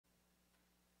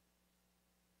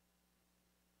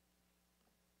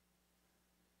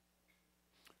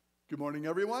Good morning,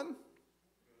 everyone.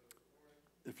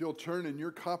 If you'll turn in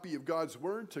your copy of God's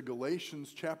Word to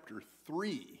Galatians chapter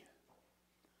 3,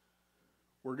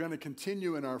 we're going to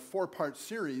continue in our four-part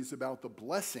series about the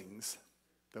blessings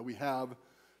that we have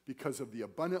because of the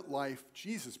abundant life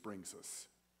Jesus brings us.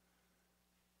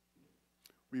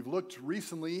 We've looked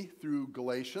recently through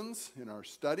Galatians in our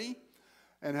study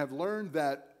and have learned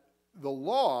that the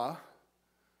law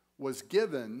was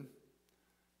given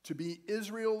to be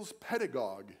Israel's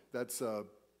pedagogue. That's a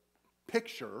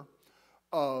picture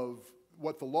of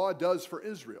what the law does for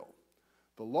Israel.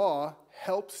 The law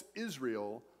helps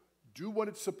Israel do what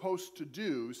it's supposed to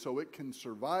do so it can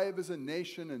survive as a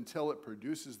nation until it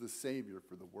produces the Savior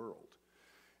for the world.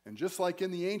 And just like in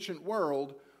the ancient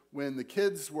world, when the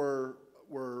kids were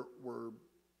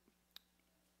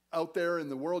out there in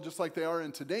the world just like they are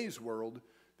in today's world,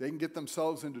 they can get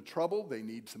themselves into trouble. They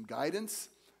need some guidance.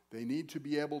 They need to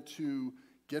be able to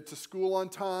get to school on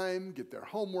time, get their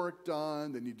homework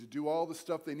done. They need to do all the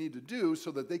stuff they need to do so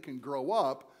that they can grow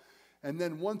up. And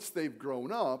then once they've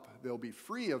grown up, they'll be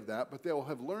free of that, but they'll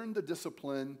have learned the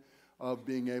discipline of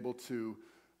being able to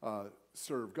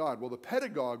serve God. Well, the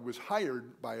pedagogue was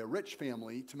hired by a rich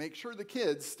family to make sure the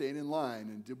kids stayed in line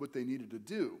and did what they needed to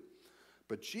do.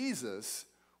 But Jesus,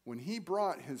 when he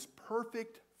brought his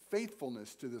perfect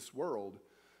faithfulness to this world,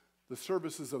 the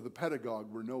services of the pedagogue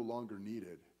were no longer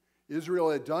needed. Israel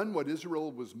had done what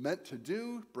Israel was meant to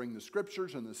do, bring the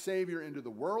scriptures and the Savior into the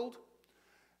world,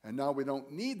 and now we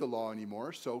don't need the law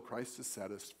anymore, so Christ has set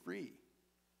us free.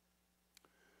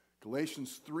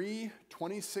 Galatians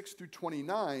 3:26 through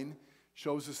 29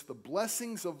 shows us the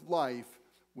blessings of life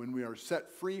when we are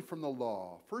set free from the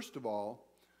law. First of all,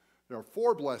 there are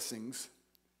four blessings,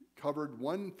 covered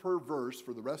one per verse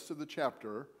for the rest of the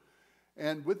chapter.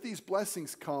 And with these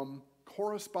blessings come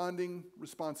corresponding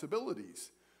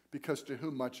responsibilities, because to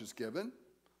whom much is given,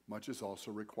 much is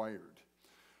also required.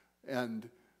 And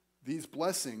these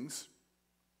blessings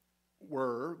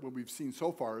were, what we've seen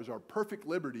so far, is our perfect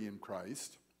liberty in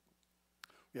Christ.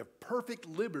 We have perfect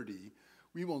liberty.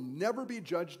 We will never be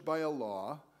judged by a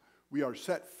law. We are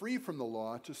set free from the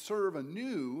law to serve a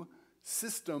new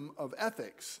system of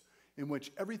ethics in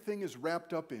which everything is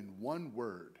wrapped up in one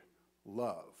word: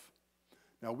 love.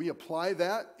 Now, we apply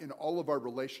that in all of our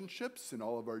relationships, in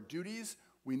all of our duties.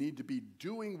 We need to be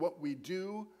doing what we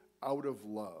do out of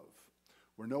love.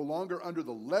 We're no longer under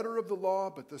the letter of the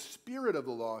law, but the spirit of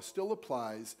the law still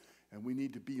applies, and we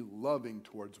need to be loving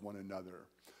towards one another.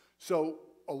 So,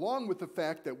 along with the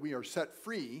fact that we are set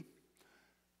free,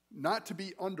 not to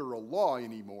be under a law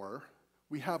anymore,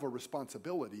 we have a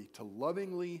responsibility to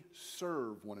lovingly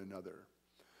serve one another.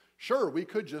 Sure, we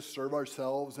could just serve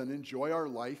ourselves and enjoy our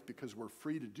life because we're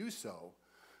free to do so.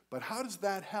 But how does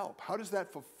that help? How does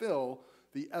that fulfill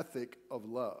the ethic of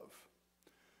love?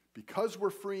 Because we're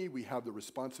free, we have the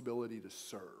responsibility to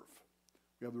serve.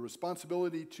 We have the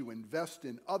responsibility to invest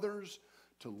in others,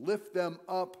 to lift them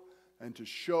up, and to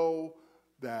show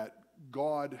that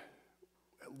God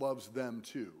loves them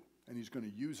too. And he's going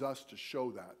to use us to show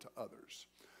that to others.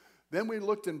 Then we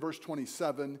looked in verse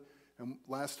 27 and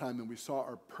last time, and we saw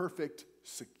our perfect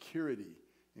security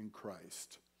in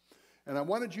Christ. And I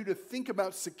wanted you to think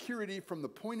about security from the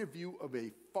point of view of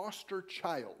a foster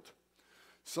child.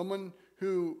 Someone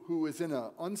who is in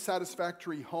an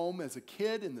unsatisfactory home as a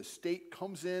kid, and the state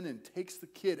comes in and takes the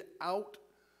kid out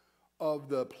of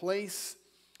the place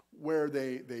where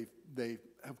they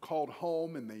have called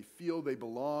home and they feel they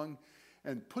belong,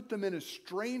 and put them in a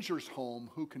stranger's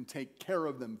home who can take care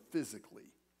of them physically.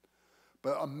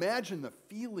 But imagine the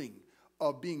feeling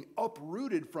of being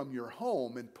uprooted from your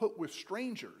home and put with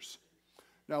strangers.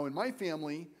 Now, in my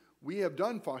family, we have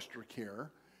done foster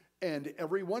care, and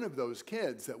every one of those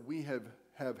kids that we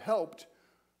have helped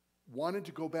wanted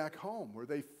to go back home where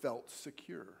they felt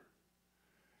secure.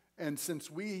 And since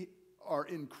we are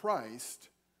in Christ,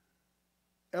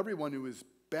 everyone who is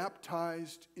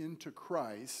baptized into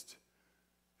Christ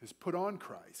has put on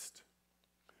Christ.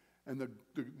 And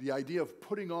the idea of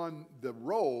putting on the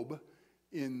robe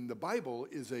in the Bible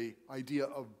is an idea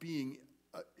of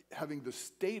having the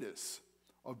status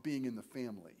of being in the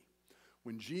family.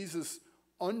 When Jesus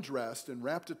undressed and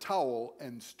wrapped a towel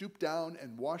and stooped down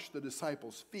and washed the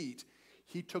disciples' feet,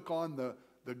 he took on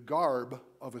the garb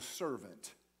of a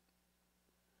servant.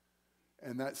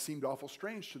 And that seemed awful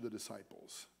strange to the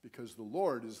disciples, because the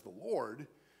Lord is the Lord,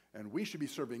 and we should be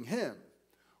serving him.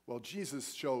 Well,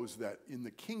 Jesus shows that in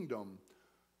the kingdom,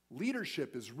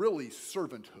 leadership is really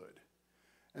servanthood.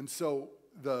 And so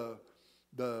the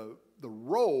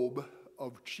robe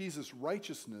of Jesus'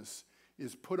 righteousness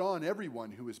is put on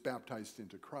everyone who is baptized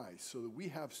into Christ, so that we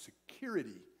have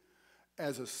security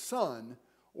as a son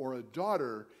or a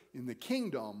daughter in the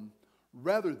kingdom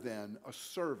rather than a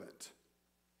servant.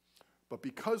 But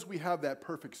because we have that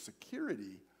perfect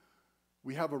security,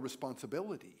 we have a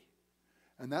responsibility.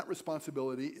 And that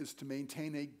responsibility is to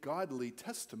maintain a godly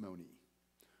testimony.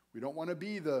 We don't want to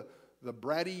be the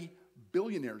bratty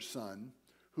billionaire son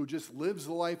who just lives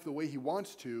the life the way he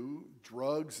wants to,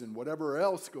 drugs and whatever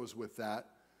else goes with that,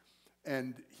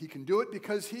 and he can do it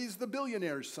because he's the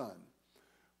billionaire's son.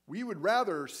 We would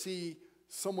rather see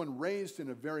someone raised in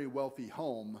a very wealthy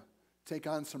home take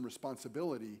on some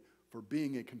responsibility for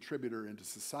being a contributor into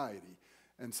society.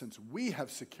 And since we have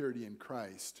security in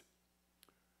Christ,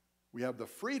 we have the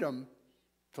freedom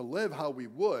to live how we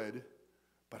would,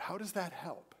 but how does that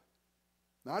help?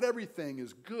 Not everything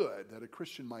is good that a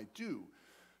Christian might do.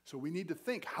 So we need to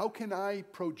think, how can I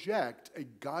project a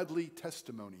godly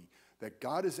testimony that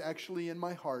God is actually in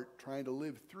my heart trying to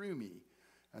live through me?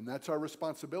 And that's our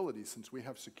responsibility. Since we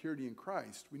have security in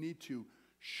Christ, we need to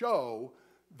show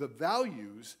the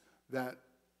values that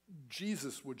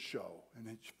Jesus would show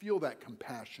and feel that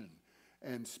compassion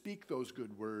and speak those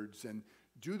good words and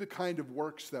do the kind of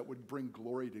works that would bring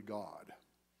glory to God.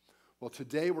 Well,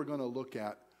 today we're going to look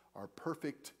at our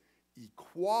perfect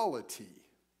equality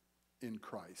in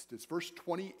Christ. It's verse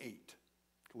 28,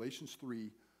 Galatians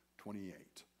 3:28.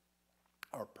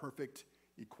 Our perfect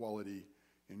equality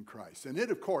in Christ. And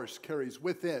it, of course, carries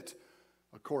with it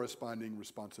a corresponding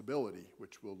responsibility,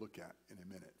 which we'll look at in a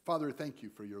minute. Father, thank you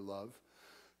for your love.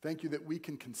 Thank you that we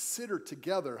can consider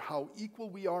together how equal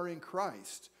we are in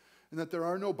Christ and that there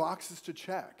are no boxes to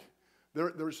check.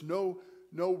 There's no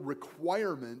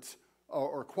requirement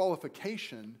or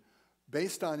qualification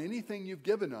based on anything you've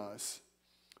given us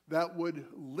that would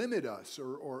limit us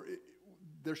or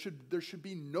there should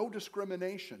be no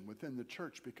discrimination within the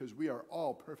church because we are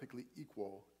all perfectly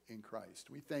equal in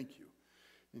Christ. We thank you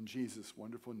in Jesus'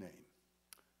 wonderful name.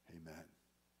 Amen.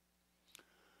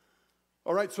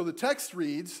 All right, so the text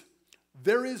reads,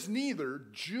 there is neither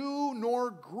Jew nor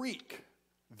Greek.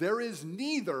 There is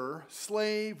neither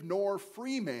slave nor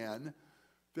free man.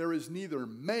 There is neither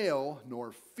male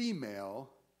nor female.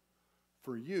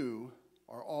 For you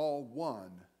are all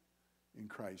one in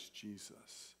Christ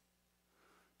Jesus.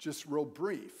 Just real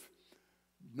brief.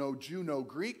 No Jew, no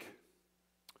Greek.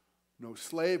 No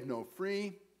slave, no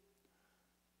free.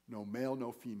 No male,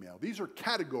 no female. These are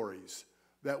categories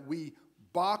that we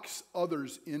box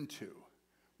others into.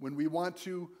 When we want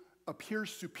to appear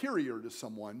superior to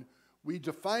someone, we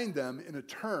define them in a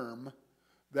term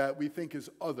that we think is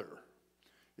other.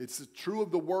 It's true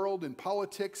of the world in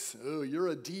politics. Oh, you're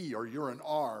a D or you're an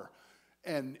R.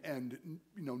 And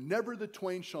never the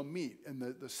twain shall meet. And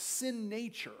the sin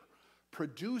nature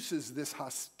produces this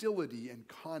hostility and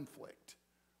conflict.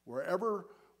 Wherever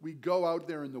we go out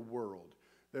there in the world,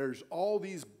 there's all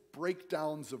these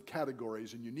breakdowns of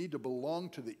categories, and you need to belong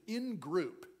to the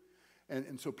in-group.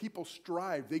 And so people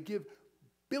strive. They give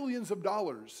billions of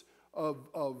dollars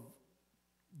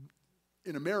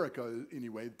in America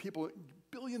anyway, people,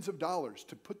 billions of dollars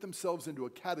to put themselves into a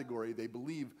category they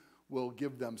believe will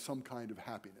give them some kind of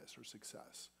happiness or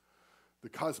success. The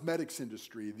cosmetics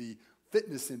industry, the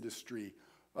fitness industry,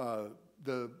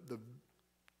 the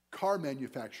car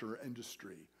manufacturer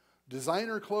industry,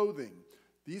 designer clothing.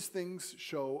 These things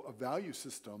show a value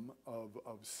system of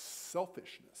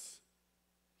selfishness.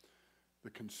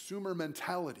 The consumer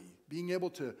mentality, being able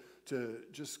to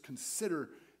just consider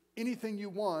anything you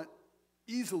want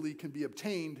easily can be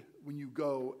obtained when you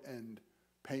go and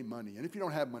pay money. And if you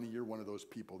don't have money, you're one of those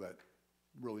people that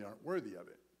really aren't worthy of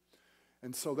it.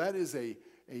 And so that is a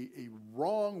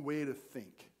wrong way to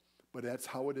think, but that's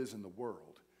how it is in the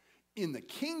world. In the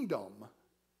kingdom,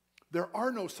 there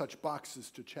are no such boxes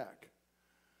to check.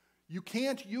 You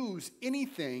can't use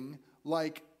anything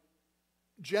like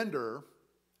gender,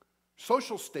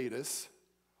 social status,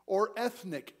 or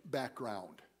ethnic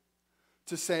background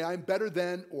to say I'm better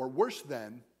than or worse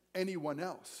than anyone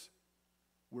else.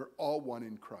 We're all one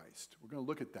in Christ. We're going to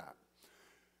look at that.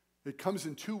 It comes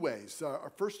in two ways.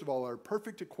 First of all, our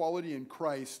perfect equality in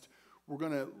Christ, we're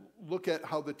going to look at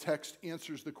how the text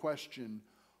answers the question,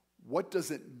 what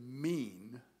does it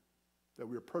mean that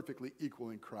we're perfectly equal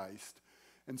in Christ?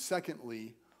 And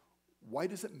secondly, why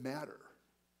does it matter?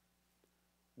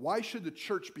 Why should the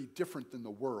church be different than the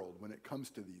world when it comes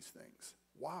to these things?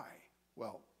 Why?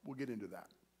 Well, we'll get into that.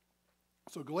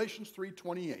 So Galatians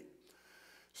 3:28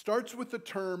 starts with the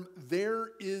term, there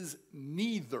is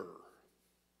neither,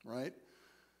 right?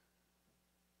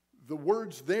 The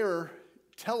words there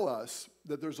tell us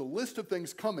that there's a list of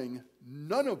things coming,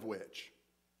 none of which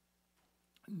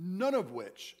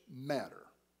matter.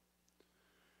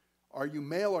 Are you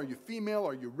male? Are you female?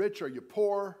 Are you rich? Are you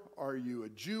poor? Are you a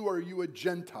Jew? Are you a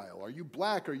Gentile? Are you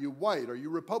black? Are you white? Are you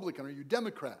Republican? Are you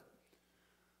Democrat?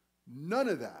 None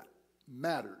of that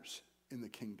matters in the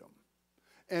kingdom.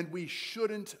 And we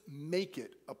shouldn't make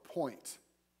it a point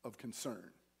of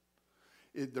concern.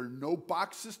 There are no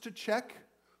boxes to check.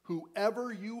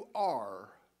 Whoever you are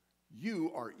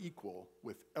equal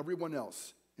with everyone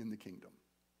else in the kingdom.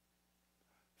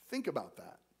 Think about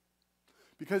that,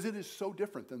 because it is so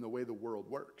different than the way the world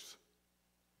works.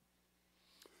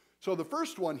 So the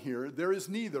first one here, there is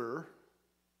neither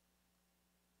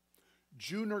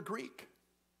Jew nor Greek.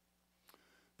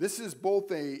 This is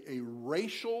both a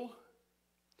racial,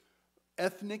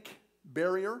 ethnic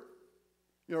barrier,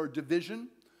 or division,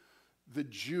 the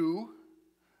Jew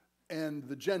and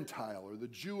the Gentile, or the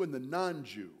Jew and the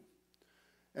non-Jew.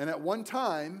 And at one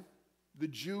time, the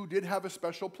Jew did have a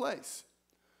special place,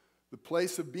 the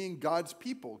place of being God's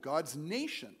people, God's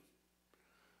nation.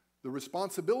 The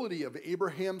responsibility of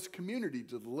Abraham's community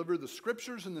to deliver the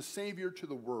scriptures and the Savior to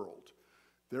the world.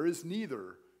 There is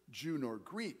neither Jew nor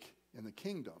Greek in the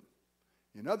kingdom.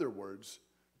 In other words,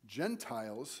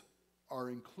 Gentiles are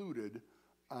included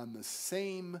on the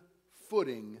same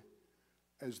footing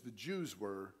as the Jews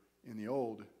were in the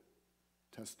Old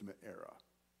Testament era.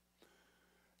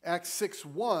 Acts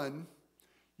 6:1,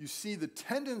 you see the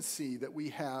tendency that we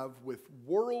have with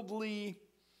worldly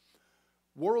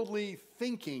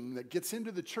thinking that gets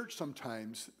into the church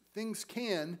sometimes. Things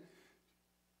can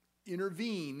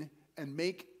intervene and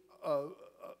make a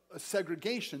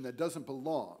segregation that doesn't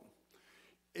belong.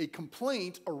 A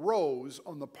complaint arose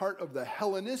on the part of the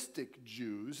Hellenistic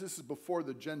Jews. This is before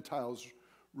the Gentiles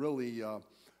really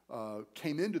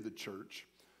came into the church.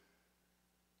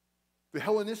 The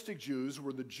Hellenistic Jews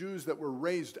were the Jews that were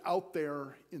raised out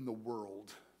there in the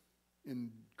world,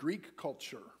 in Greek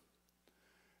culture.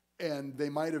 And they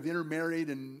might have intermarried,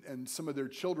 and some of their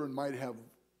children might have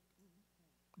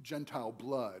Gentile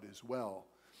blood as well.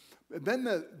 And then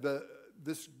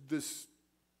this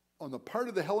on the part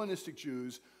of the Hellenistic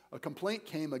Jews, a complaint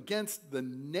came against the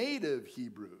native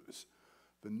Hebrews.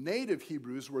 The native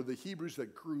Hebrews were the Hebrews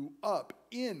that grew up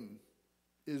in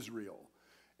Israel.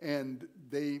 And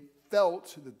they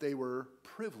felt that they were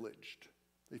privileged.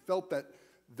 They felt that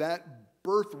that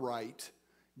birthright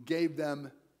gave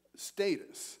them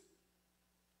status,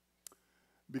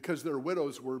 because their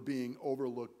widows were being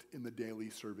overlooked in the daily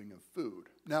serving of food.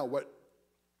 Now, what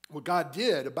God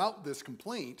did about this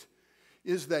complaint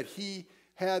is that he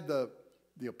had the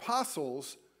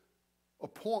apostles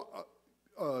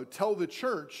tell the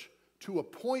church to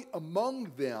appoint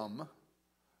among them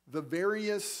the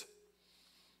various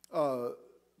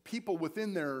people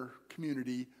within their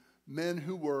community, men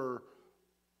who were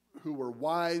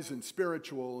wise and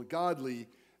spiritual and godly,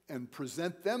 and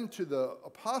present them to the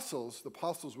apostles. The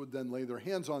apostles would then lay their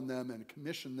hands on them and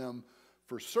commission them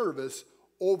for service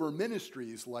over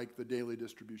ministries like the daily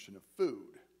distribution of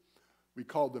food. We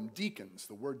called them deacons.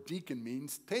 The word deacon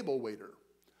means table waiter.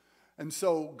 And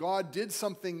so God did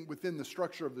something within the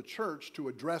structure of the church to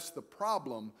address the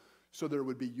problem so there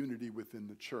would be unity within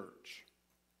the church.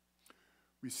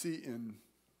 We see in,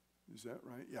 is that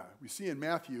right? Yeah, we see in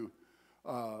Matthew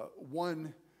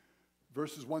 1,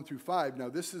 verses 1 through 5. Now,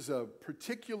 this is a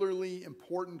particularly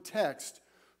important text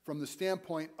from the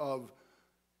standpoint of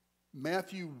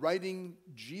Matthew writing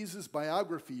Jesus'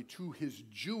 biography to his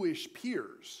Jewish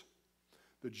peers,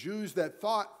 the Jews that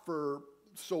thought for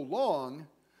so long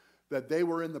that they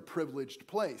were in the privileged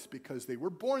place because they were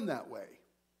born that way.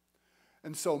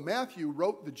 And so Matthew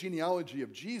wrote the genealogy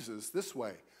of Jesus this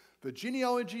way: the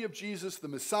genealogy of Jesus, the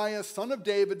Messiah, son of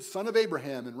David, son of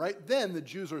Abraham. And right then the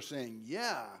Jews are saying,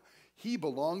 yeah, he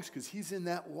belongs because he's in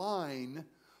that line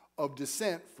of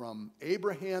descent from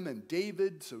Abraham and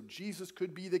David, so Jesus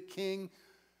could be the king.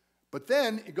 But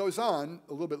then it goes on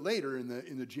a little bit later in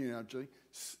the genealogy.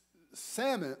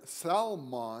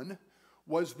 Salmon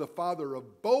was the father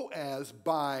of Boaz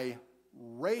by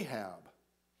Rahab.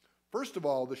 First of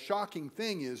all, the shocking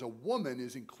thing is a woman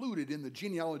is included in the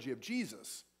genealogy of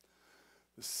Jesus.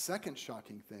 The second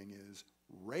shocking thing is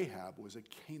Rahab was a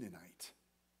Canaanite.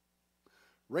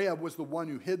 Rahab was the one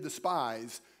who hid the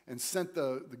spies and sent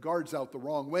the guards out the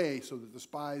wrong way so that the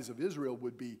spies of Israel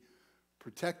would be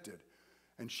protected.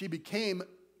 And she became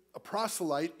a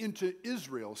proselyte into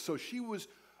Israel. So she was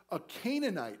a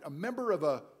Canaanite, a member of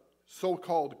a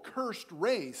so-called cursed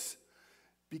race,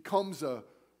 becomes an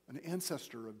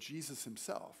ancestor of Jesus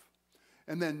himself.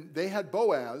 And then they had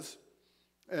Boaz,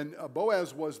 and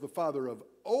Boaz was the father of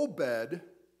Obed,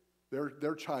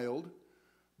 their child,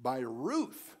 by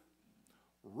Ruth.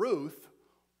 Ruth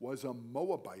was a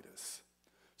Moabitess.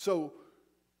 So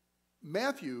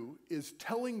Matthew is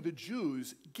telling the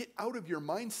Jews, get out of your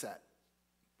mindset.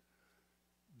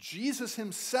 Jesus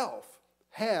himself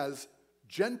has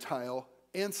Gentile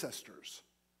ancestors.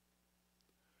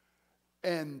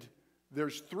 And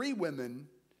there's 3 women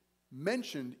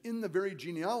mentioned in the very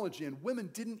genealogy, and women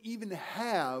didn't even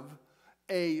have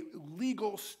a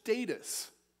legal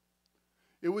status.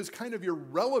 It was kind of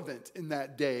irrelevant in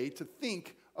that day to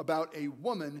think about a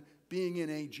woman being in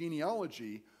a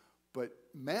genealogy, but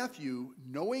Matthew,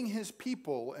 knowing his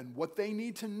people and what they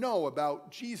need to know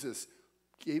about Jesus,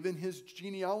 gave in his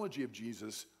genealogy of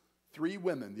Jesus 3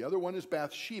 women. The other one is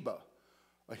Bathsheba,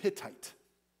 a Hittite.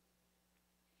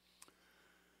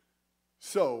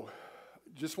 So,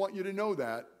 just want you to know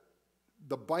that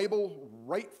the Bible,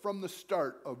 right from the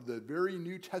start of the very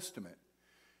New Testament,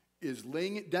 is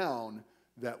laying it down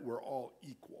that we're all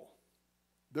equal.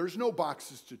 There's no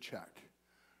boxes to check.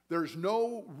 There's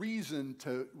no reason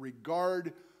to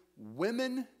regard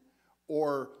women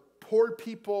or poor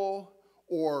people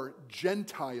or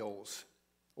Gentiles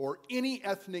or any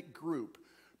ethnic group.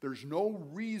 There's no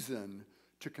reason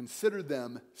to consider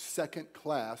them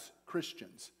second-class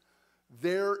Christians.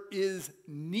 There is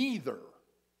neither.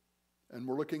 And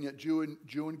we're looking at Jew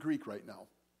and Greek right now.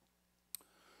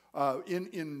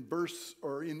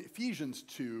 In Ephesians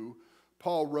 2,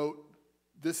 Paul wrote,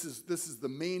 this is the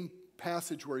main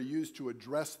passage where he used to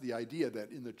address the idea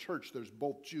that in the church there's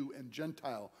both Jew and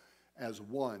Gentile as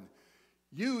one.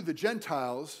 You, the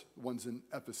Gentiles, the ones in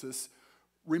Ephesus,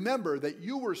 remember that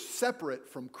you were separate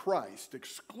from Christ,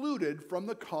 excluded from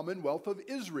the commonwealth of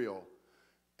Israel,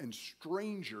 and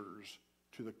strangers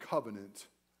to the covenants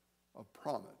of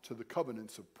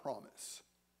promise.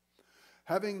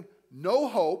 Having no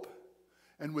hope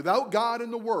and without God in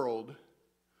the world,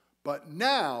 but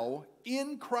now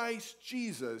in Christ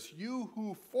Jesus, you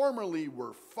who formerly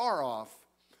were far off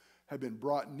have been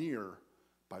brought near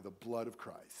by the blood of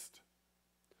Christ.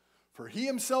 For he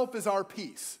himself is our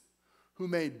peace, who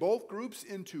made both groups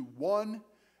into one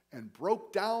and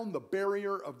broke down the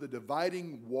barrier of the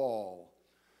dividing wall.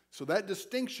 So that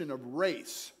distinction of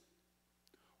race,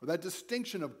 or that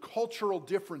distinction of cultural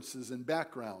differences and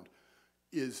background,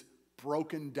 is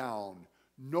broken down.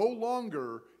 No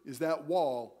longer is that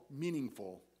wall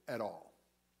meaningful at all.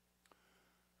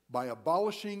 By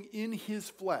abolishing in his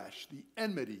flesh the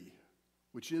enmity,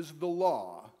 which is the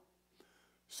law,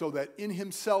 so that in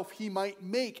himself he might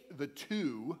make the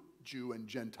 2, Jew and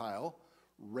Gentile,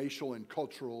 racial and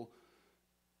cultural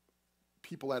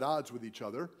people at odds with each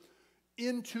other,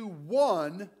 into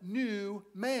one new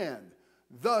man,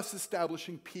 thus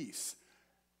establishing peace,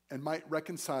 and might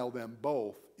reconcile them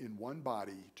both in one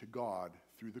body to God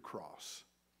through the cross.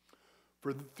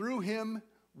 For through him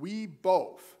we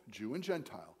both, Jew and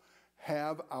Gentile,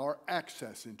 have our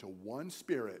access into one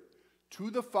Spirit to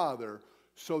the Father.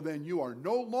 So then you are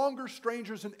no longer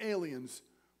strangers and aliens,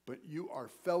 but you are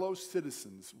fellow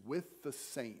citizens with the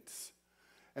saints,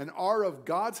 and are of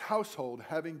God's household,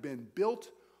 having been built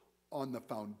on the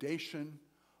foundation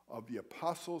of the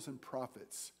apostles and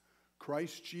prophets,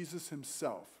 Christ Jesus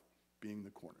himself being the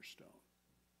cornerstone.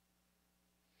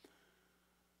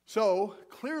 So,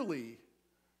 clearly,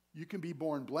 you can be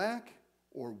born black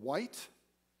or white.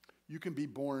 You can be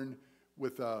born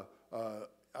with out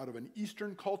of an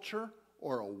Eastern culture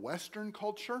or a Western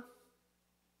culture.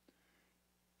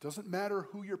 Doesn't matter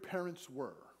who your parents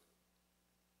were.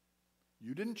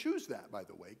 You didn't choose that, by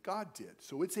the way. God did.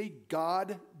 So it's a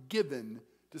God-given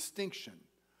distinction.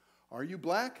 Are you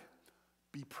black?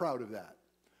 Be proud of that.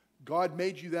 God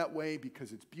made you that way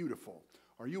because it's beautiful.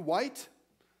 Are you white?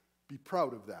 Be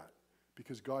proud of that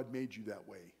because God made you that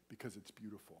way because it's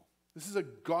beautiful. This is a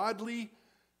godly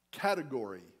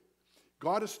category.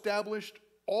 God established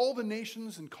all the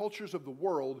nations and cultures of the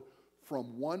world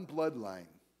from one bloodline.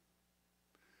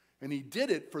 And he did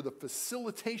it for the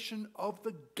facilitation of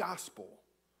the gospel.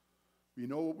 We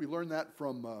learned that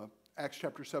from Acts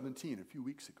chapter 17 a few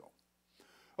weeks ago.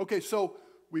 Okay, so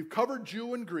we've covered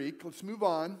Jew and Greek. Let's move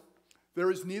on. There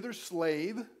is neither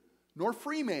slave nor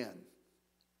free man.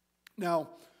 Now,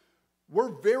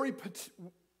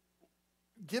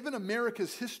 given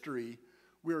America's history,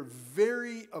 we're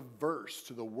very averse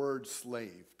to the word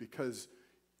slave because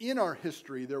in our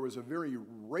history there was a very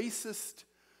racist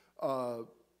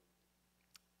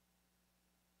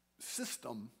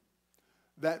system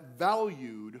that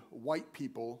valued white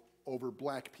people over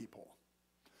black people.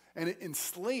 And it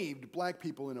enslaved black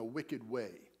people in a wicked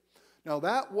way. Now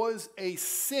that was a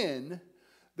sin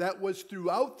that was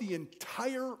throughout the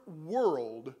entire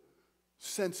world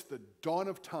since the dawn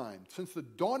of time, since the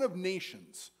dawn of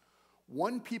nations.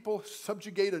 One people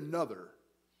subjugate another,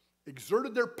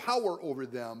 exerted their power over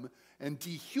them, and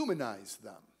dehumanize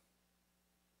them.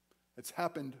 It's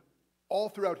happened all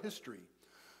throughout history.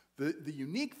 The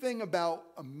unique thing about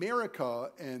America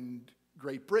and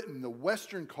Great Britain, the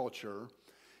Western culture,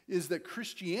 is that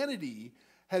Christianity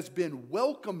has been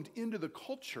welcomed into the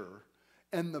culture,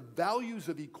 and the values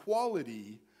of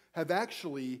equality have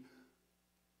actually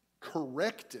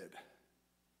corrected,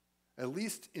 at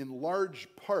least in large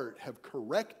part, have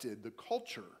corrected the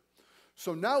culture.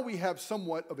 So now we have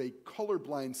somewhat of a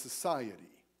colorblind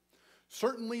society.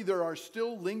 Certainly there are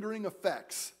still lingering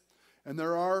effects, and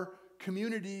there are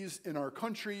communities in our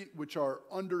country which are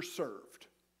underserved.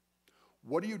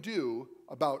 What do you do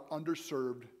about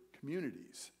underserved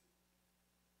communities?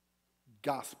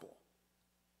 Gospel.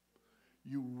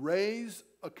 You raise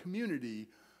a community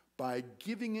by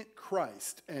giving it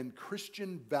Christ and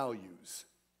Christian values.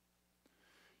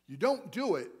 You don't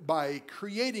do it by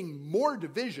creating more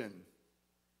division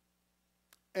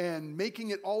and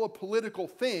making it all a political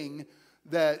thing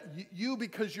that you,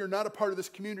 because you're not a part of this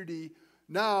community,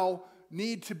 now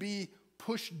need to be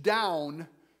pushed down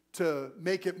to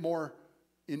make it more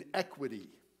in equity.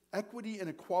 Equity and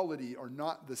equality are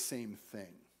not the same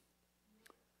thing.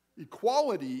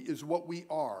 Equality is what we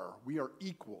are. We are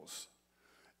equals.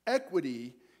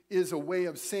 Equity is a way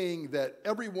of saying that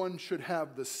everyone should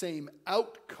have the same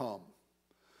outcome.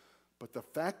 But the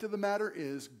fact of the matter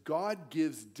is, God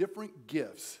gives different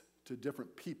gifts to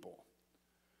different people.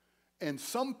 And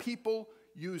some people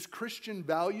use Christian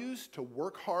values to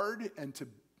work hard and to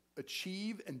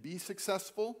achieve and be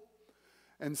successful,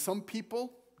 and some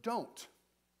people don't.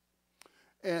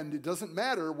 And it doesn't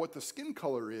matter what the skin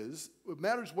color is, it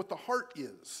matters what the heart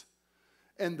is.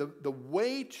 And the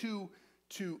way to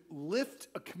lift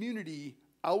a community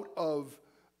out of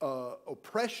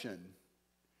oppression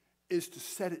is to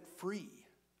set it free.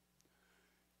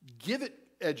 Give it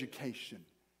education.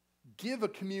 Give a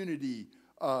community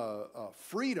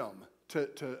freedom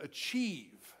to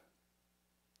achieve.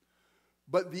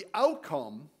 But the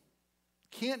outcome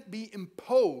can't be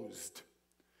imposed.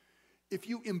 If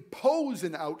you impose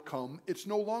an outcome, it's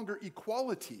no longer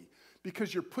equality,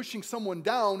 because you're pushing someone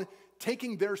down,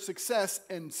 taking their success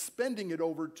and spending it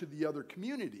over to the other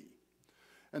community.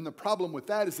 And the problem with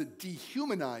that is it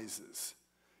dehumanizes.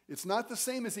 It's not the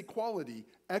same as equality.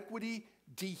 Equity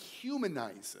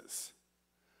dehumanizes.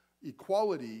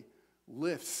 Equality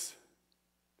lifts.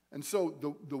 And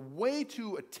so the way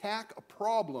to attack a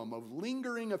problem of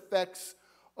lingering effects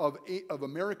of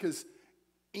America's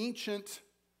ancient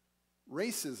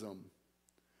racism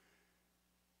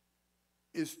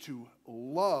is to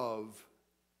love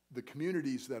the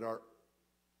communities that are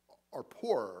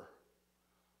poorer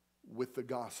with the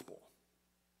gospel.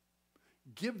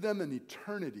 Give them an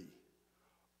eternity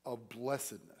of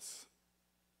blessedness.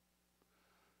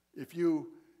 If you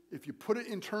put it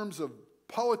in terms of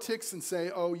politics and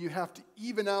say, oh, you have to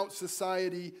even out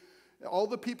society, all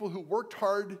the people who worked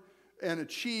hard and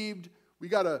achieved, we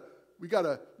gotta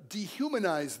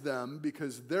dehumanize them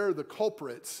because they're the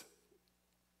culprits,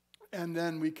 and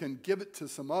then we can give it to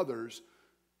some others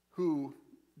who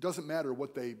doesn't matter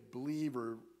what they believe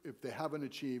or if they haven't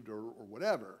achieved or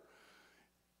whatever.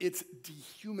 It's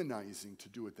dehumanizing to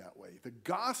do it that way. The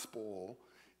gospel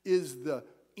is the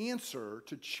answer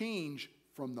to change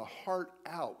from the heart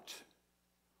out.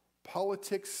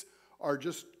 Politics are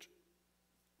just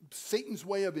Satan's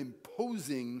way of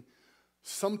imposing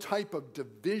some type of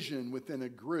division within a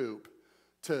group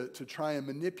to try and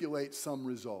manipulate some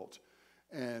result.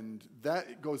 And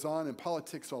that goes on in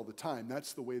politics all the time.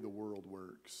 That's the way the world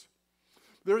works.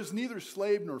 There is neither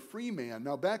slave nor free man.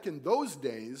 Now, back in those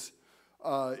days,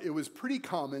 it was pretty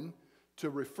common to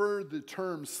refer the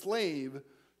term slave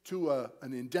to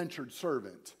an indentured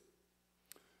servant.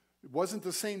 It wasn't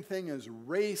the same thing as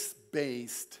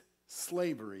race-based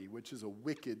slavery, which is a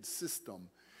wicked system.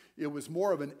 It was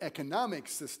more of an economic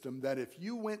system that if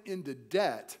you went into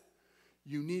debt,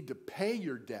 you need to pay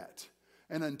your debt.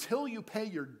 And until you pay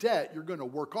your debt, you're going to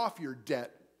work off your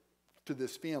debt to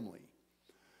this family.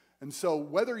 And so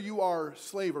whether you are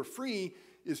slave or free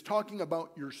is talking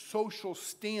about your social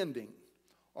standing.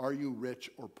 Are you rich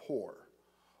or poor?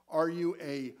 Are you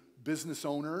a business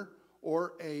owner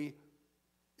or a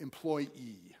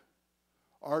employee?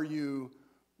 Are you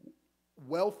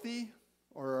wealthy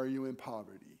or are you in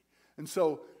poverty? And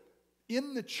so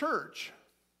in the church,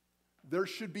 there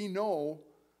should be no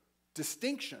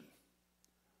distinction.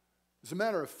 As a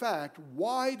matter of fact,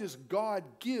 why does God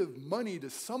give money to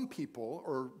some people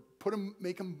or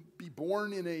make them be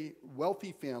born in a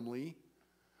wealthy family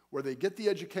where they get the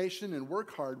education and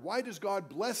work hard? Why does God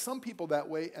bless some people that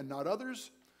way and not others?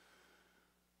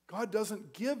 God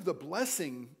doesn't give the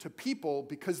blessing to people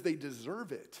because they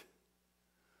deserve it.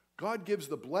 God gives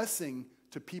the blessing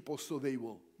to people so they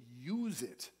will use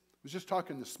it. I was just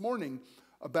talking this morning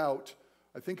about,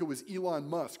 I think it was Elon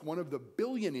Musk, one of the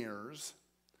billionaires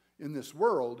in this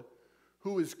world,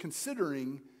 who is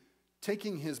considering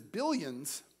taking his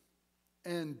billions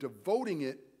and devoting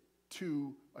it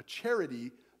to a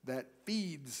charity that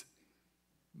feeds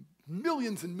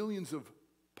millions and millions of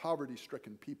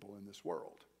poverty-stricken people in this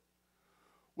world.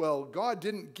 Well, God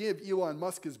didn't give Elon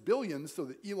Musk his billions so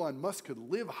that Elon Musk could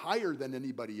live higher than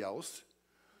anybody else,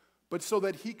 but so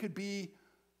that he could be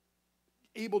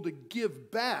able to give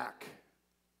back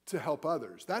to help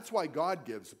others. That's why God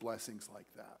gives blessings like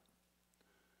that.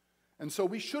 And so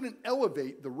we shouldn't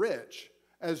elevate the rich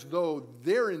as though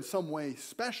they're in some way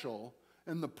special,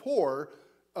 and the poor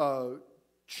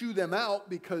chew them out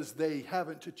because they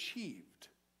haven't achieved.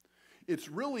 It's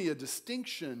really a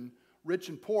distinction, rich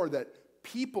and poor, that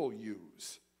people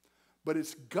use. But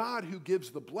it's God who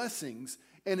gives the blessings,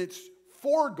 and it's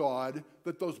for God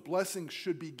that those blessings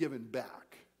should be given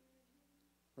back.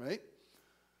 Right?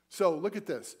 So look at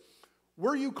this.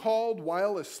 Were you called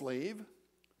while a slave?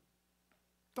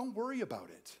 Don't worry about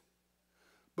it.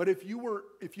 But if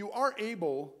you are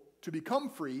able to become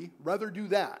free, rather do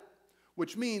that,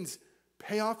 which means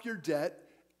pay off your debt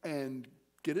and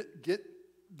get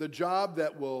the job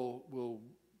that will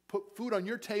put food on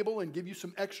your table and give you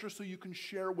some extra so you can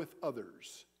share with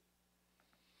others.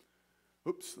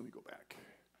 Oops, let me go back.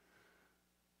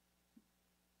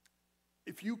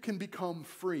 If you can become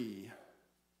free,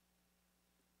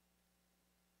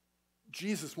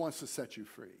 Jesus wants to set you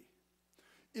free.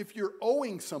 If you're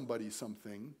owing somebody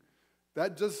something,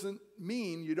 that doesn't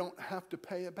mean you don't have to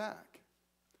pay it back.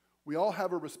 We all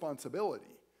have a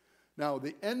responsibility. Now,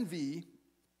 the envy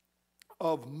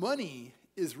of money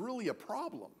is really a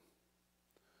problem.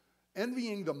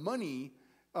 Envying the money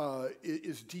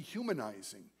is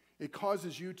dehumanizing. It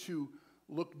causes you to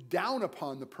look down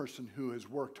upon the person who has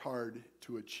worked hard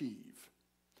to achieve,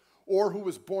 or who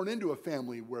was born into a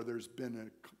family where there's been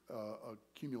an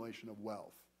accumulation of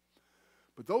wealth.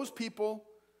 But those people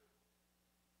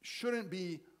shouldn't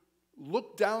be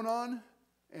looked down on,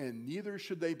 and neither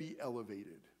should they be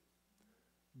elevated.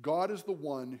 God is the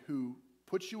one who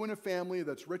puts you in a family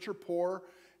that's rich or poor,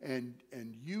 and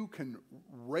you can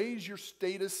raise your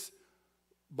status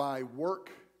by work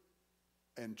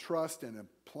and trust and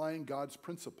applying God's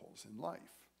principles in life.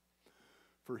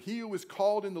 For he who is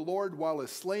called in the Lord while a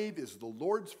slave is the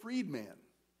Lord's freedman.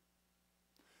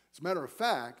 As a matter of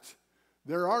fact,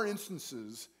 there are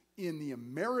instances in the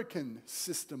American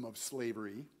system of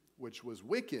slavery, which was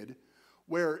wicked,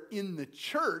 where in the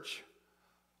church,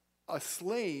 a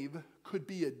slave could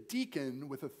be a deacon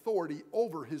with authority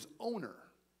over his owner.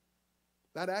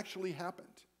 That actually happened.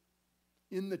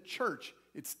 In the church,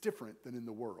 it's different than in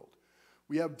the world.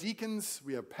 We have deacons,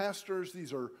 we have pastors.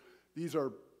 These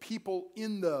are people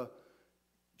in the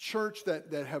church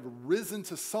that have risen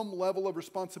to some level of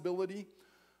responsibility.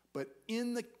 But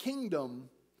in the kingdom,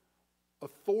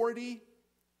 authority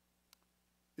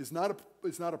is not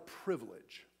a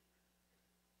privilege.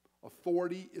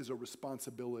 Authority is a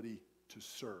responsibility to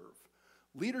serve.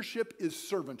 Leadership is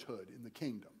servanthood in the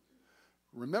kingdom.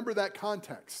 Remember that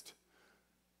context.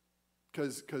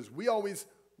 Because we always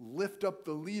lift up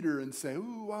the leader and say,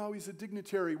 ooh, wow, he's a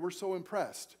dignitary, we're so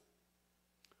impressed.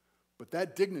 But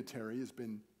that dignitary has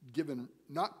been given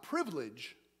not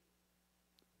privilege,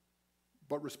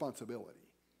 but responsibility.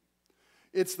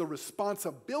 It's the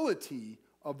responsibility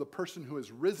of the person who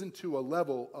has risen to a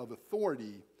level of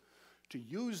authority to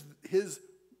use his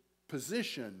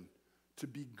position to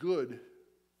be good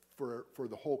for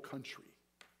the whole country.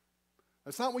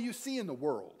 That's not what you see in the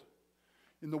world.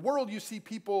 In the world, you see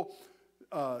people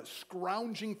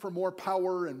scrounging for more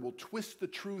power and will twist the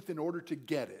truth in order to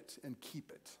get it and keep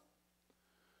it.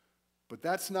 But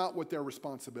that's not what their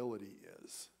responsibility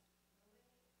is.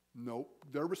 Nope.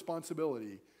 Their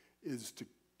responsibility is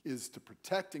to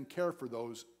protect and care for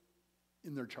those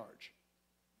in their charge.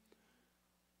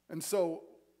 And so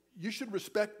you should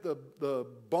respect the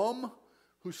bum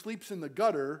who sleeps in the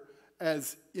gutter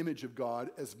as image of God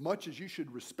as much as you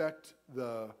should respect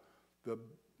the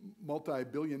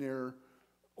multi-billionaire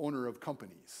owner of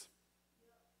companies,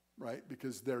 right?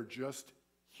 Because they're just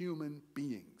human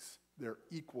beings. They're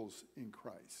equals in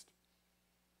Christ.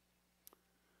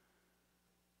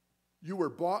 You were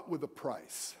bought with a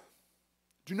price.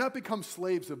 Do not become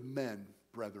slaves of men,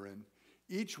 brethren.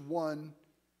 Each one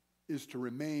is to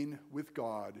remain with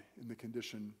God in the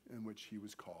condition in which he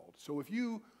was called. So if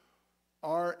you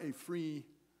are a free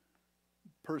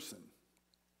person,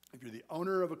 if you're the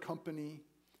owner of a company,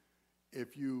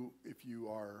 if you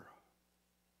are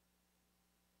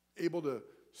able to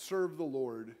serve the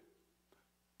Lord,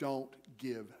 don't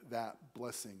give that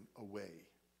blessing away.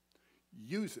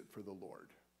 Use it for the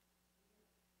Lord.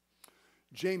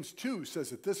 James 2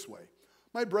 says it this way,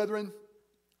 "My brethren,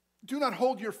 do not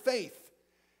hold your faith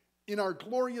in our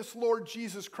glorious Lord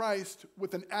Jesus Christ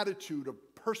with an attitude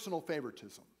of personal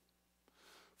favoritism.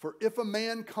 For if a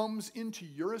man comes into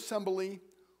your assembly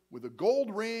with a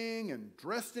gold ring and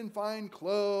dressed in fine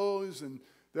clothes, and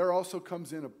there also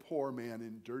comes in a poor man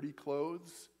in dirty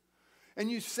clothes,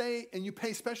 and you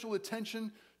pay special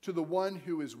attention to the one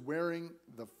who is wearing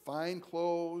the fine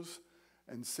clothes,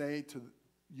 and say to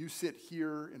you sit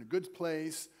here in a good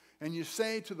place, and you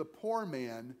say to the poor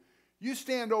man, you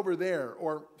stand over there,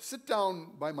 or sit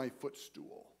down by my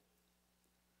footstool.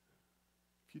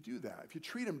 If you do that, if you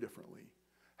treat him differently,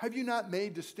 have you not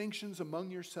made distinctions among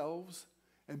yourselves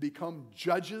and become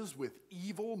judges with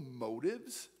evil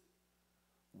motives?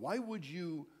 Why would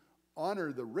you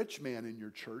honor the rich man in your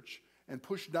church and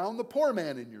push down the poor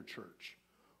man in your church?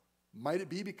 Might it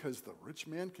be because the rich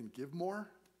man can give more?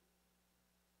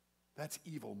 That's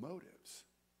evil motives,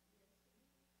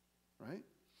 right?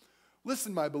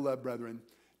 Listen, my beloved brethren,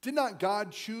 did not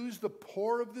God choose the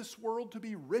poor of this world to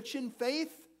be rich in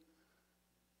faith?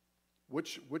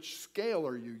 Which scale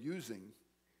are you using,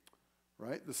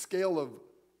 right? The scale of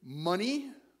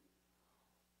money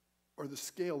or the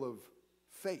scale of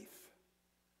faith,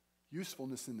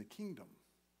 usefulness in the kingdom?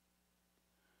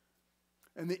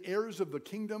 And the heirs of the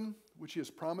kingdom, which he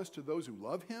has promised to those who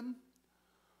love him,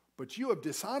 but you have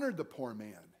dishonored the poor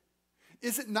man.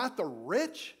 Is it not the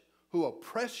rich who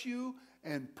oppress you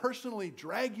and personally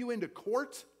drag you into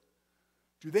court?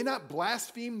 Do they not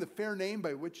blaspheme the fair name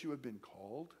by which you have been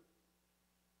called?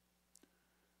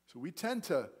 So we tend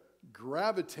to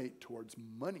gravitate towards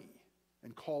money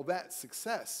and call that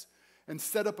success and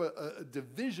set up a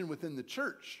division within the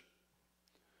church.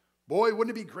 Boy,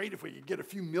 wouldn't it be great if we could get a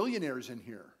few millionaires in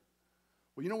here?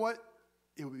 Well, you know what?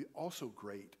 It would be also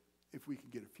great if we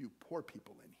could get a few poor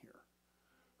people in here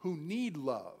who need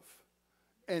love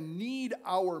and need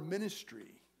our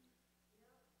ministry.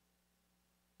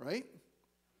 Right?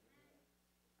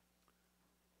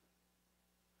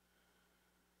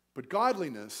 But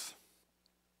godliness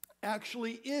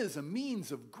actually is a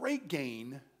means of great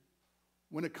gain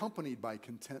when accompanied by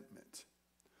contentment.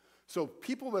 So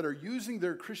people that are using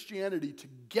their Christianity to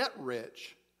get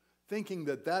rich, thinking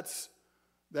that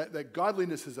that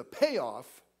godliness is a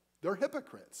payoff, they're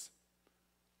hypocrites.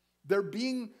 They're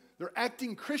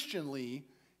acting Christianly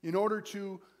in order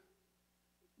to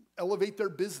elevate their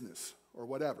business or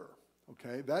whatever.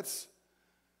 Okay, that's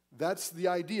the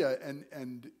idea,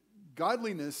 and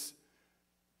godliness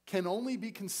can only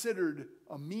be considered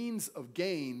a means of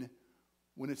gain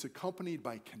when it's accompanied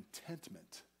by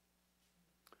contentment.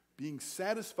 Being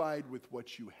satisfied with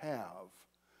what you have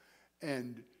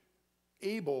and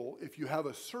able, if you have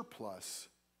a surplus,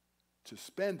 to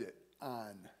spend it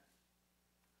on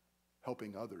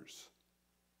helping others.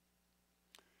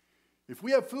 If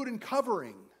we have food and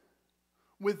covering,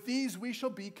 with these we shall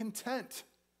be content.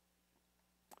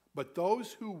 But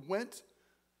those who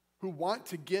want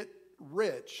to get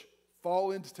rich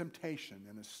fall into temptation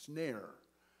and a snare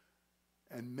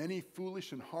and many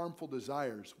foolish and harmful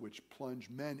desires which plunge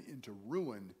men into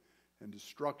ruin and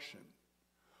destruction.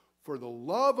 For the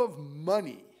love of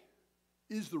money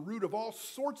is the root of all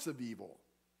sorts of evil.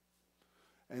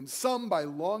 And some, by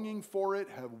longing for it,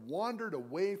 have wandered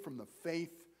away from the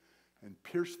faith and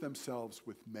pierced themselves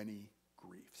with many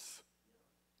griefs.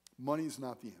 Money is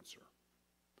not the answer.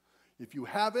 If you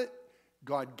have it,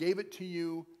 God gave it to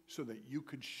you so that you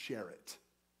could share it.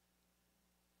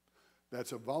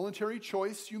 That's a voluntary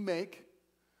choice you make.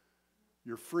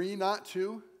 You're free not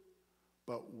to.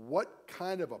 But what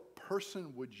kind of a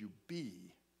person would you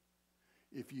be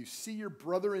if you see your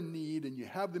brother in need and you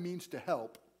have the means to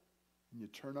help and you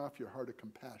turn off your heart of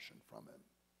compassion from him?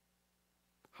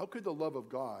 How could the love of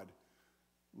God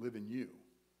live in you?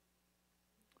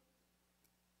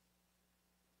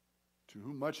 To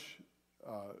whom much,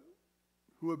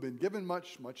 who have been given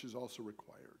much, much is also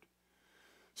required.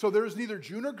 So there is neither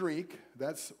Jew nor Greek,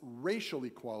 that's racial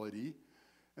equality,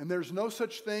 and there's no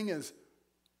such thing as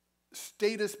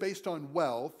status based on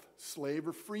wealth, slave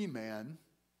or free man.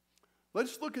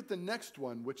 Let's look at the next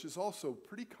one, which is also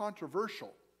pretty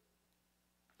controversial.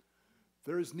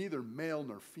 There is neither male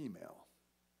nor female.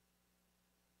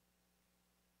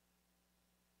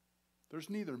 There's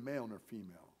neither male nor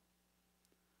female.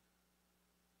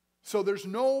 So there's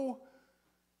no,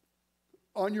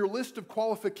 on your list of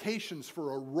qualifications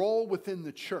for a role within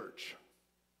the church,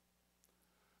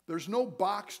 There's no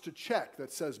box to check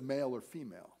that says male or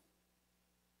female.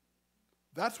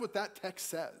 That's what that text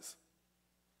says.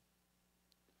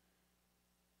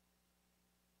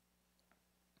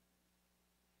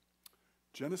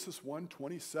 Genesis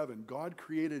 1:27, God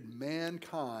created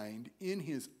mankind in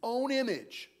his own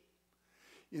image.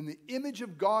 In the image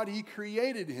of God, he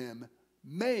created him,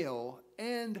 male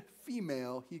and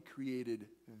female, he created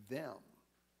them.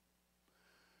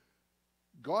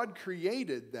 God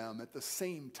created them at the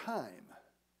same time.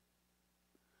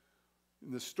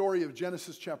 In the story of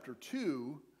Genesis chapter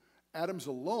 2, Adam's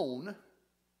alone,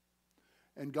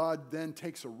 and God then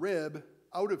takes a rib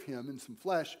out of him and some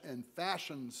flesh and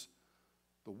fashions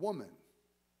the woman.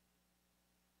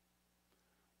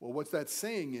 Well, what that's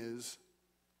saying is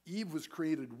Eve was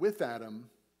created with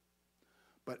Adam,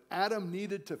 but Adam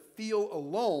needed to feel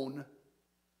alone,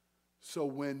 so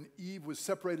when Eve was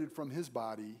separated from his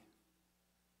body,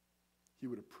 he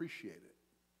would appreciate it.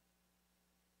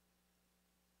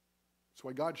 That's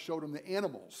why God showed him the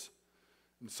animals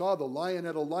and saw the lion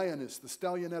at a lioness, the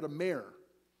stallion at a mare.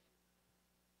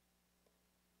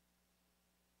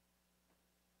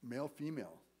 Male,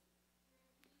 female.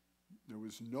 There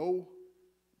was no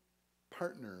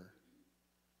partner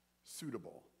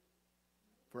suitable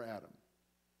for Adam.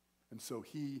 And so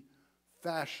he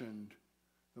fashioned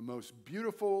the most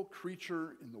beautiful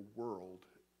creature in the world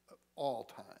of all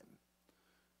time,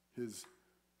 his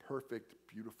perfect,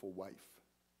 beautiful wife.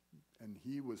 And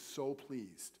he was so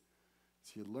pleased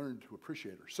as he had learned to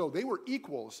appreciate her. So they were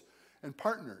equals and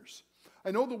partners.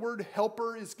 I know the word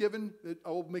helper is given, that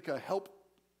I'll make a help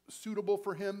suitable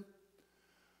for him.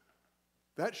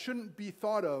 That shouldn't be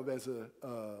thought of as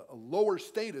a lower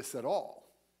status at all.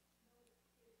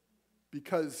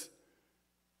 Because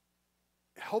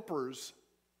helpers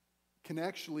can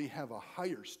actually have a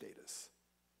higher status.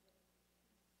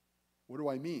 What do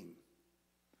I mean?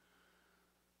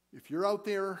 If you're out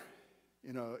there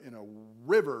in a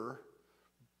river,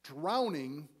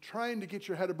 drowning, trying to get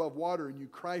your head above water, and you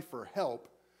cry for help,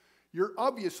 you're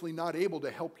obviously not able to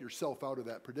help yourself out of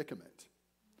that predicament.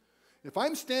 If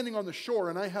I'm standing on the shore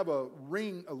and I have a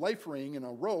life ring and a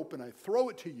rope, and I throw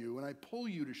it to you and I pull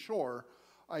you to shore,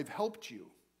 I've helped you.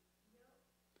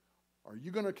 Are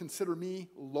you going to consider me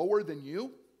lower than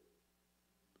you?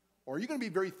 Or are you going to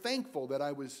be very thankful that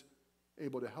I was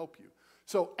able to help you?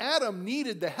 So Adam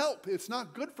needed the help. It's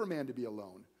not good for man to be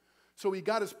alone. So he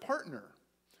got his partner.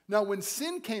 Now, when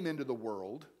sin came into the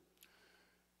world,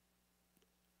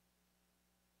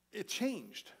 it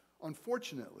changed,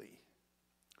 unfortunately.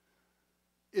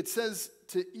 It says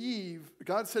to Eve,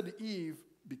 God said to Eve,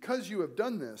 because you have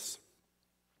done this,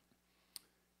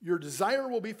 your desire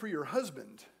will be for your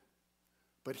husband,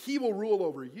 but he will rule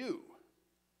over you.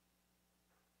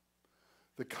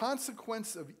 The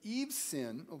consequence of Eve's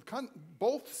sin,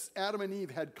 both Adam and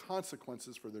Eve had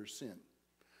consequences for their sin,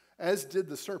 as did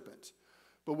the serpent.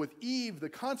 But with Eve, the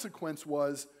consequence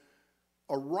was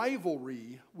a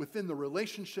rivalry within the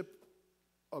relationship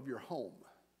of your home.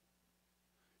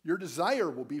 Your desire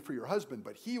will be for your husband,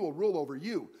 but he will rule over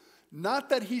you. Not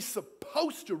that he's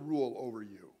supposed to rule over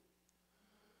you,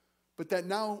 but that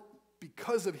now,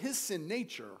 because of his sin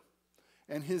nature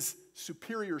and his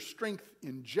superior strength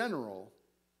in general,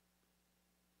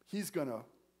 he's going to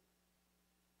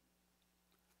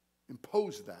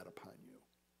impose that upon you.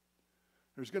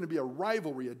 There's going to be a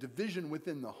rivalry, a division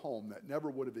within the home that never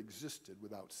would have existed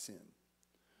without sin.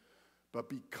 But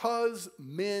because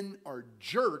men are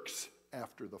jerks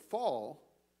after the fall,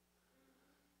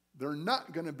 they're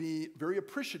not going to be very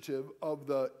appreciative of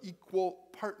the equal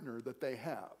partner that they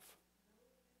have.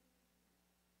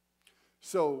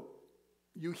 So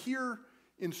you hear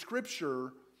in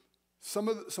Scripture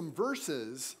some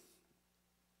verses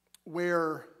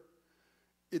where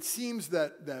it seems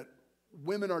that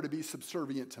women are to be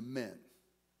subservient to men.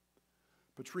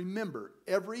 But remember,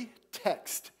 every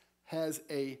text has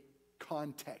a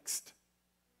context.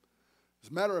 As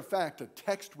a matter of fact, a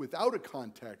text without a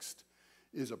context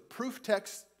is a proof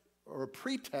text or a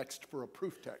pretext for a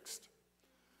proof text.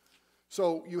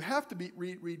 So you have to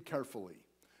read carefully.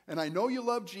 And I know you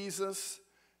love Jesus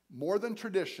more than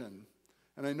tradition.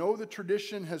 And I know the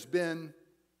tradition has been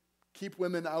keep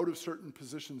women out of certain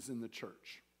positions in the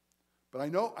church. But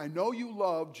I know you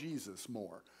love Jesus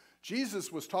more.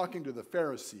 Jesus was talking to the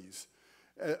Pharisees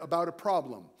about a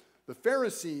problem. The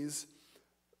Pharisees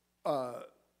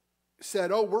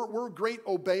said, "Oh, we're great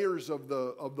obeyers of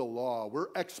the law. We're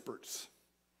experts."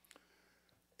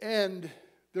 And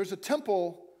there's a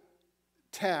temple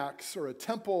tax or a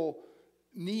temple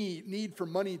need for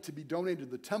money to be donated to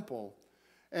the temple.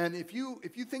 And if you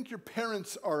think your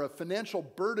parents are a financial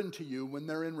burden to you when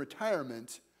they're in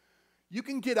retirement, You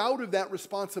can get out of that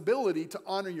responsibility to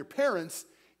honor your parents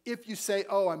if you say,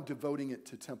 oh, I'm devoting it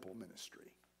to temple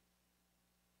ministry.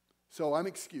 So I'm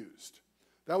excused.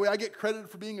 That way I get credit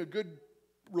for being a good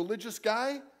religious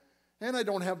guy, and I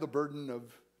don't have the burden of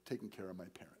taking care of my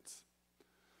parents.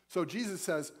 So Jesus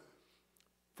says,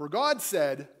 for God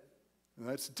said, and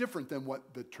that's different than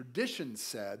what the tradition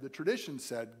said. The tradition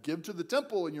said, give to the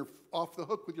temple and you're off the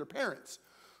hook with your parents.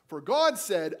 For God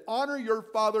said, honor your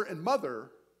father and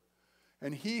mother,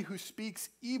 and he who speaks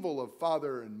evil of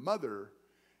father and mother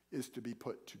is to be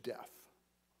put to death.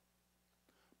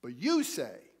 But you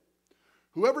say,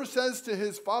 whoever says to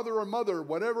his father or mother,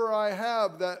 whatever I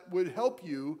have that would help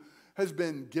you has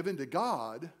been given to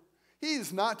God, he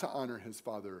is not to honor his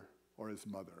father or his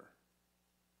mother.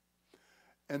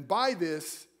 And by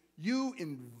this, you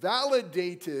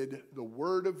invalidated the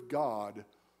word of God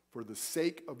for the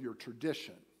sake of your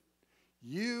tradition.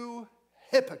 You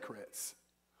hypocrites!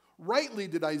 Rightly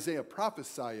did Isaiah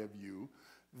prophesy of you,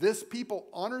 this people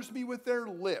honors me with their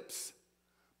lips,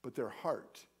 but their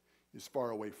heart is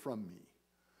far away from me.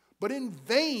 But in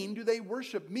vain do they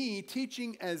worship me,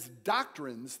 teaching as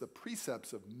doctrines the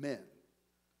precepts of men.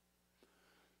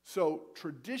 So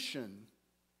tradition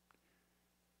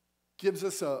gives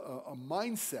us a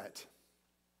mindset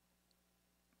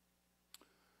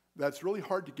that's really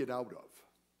hard to get out of.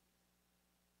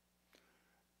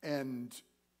 And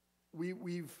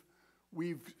we've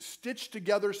stitched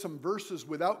together some verses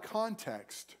without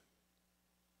context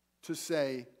to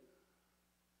say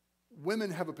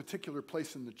women have a particular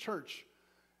place in the church.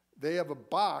 They have a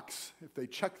box. If they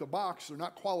check the box, they're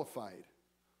not qualified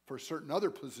for certain other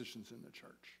positions in the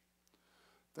church.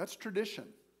 That's tradition.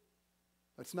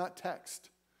 That's not text.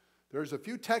 There's a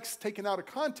few texts taken out of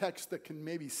context that can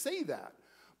maybe say that,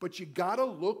 but you got to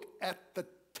look at the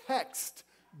text.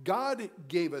 God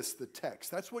gave us the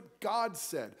text. That's what God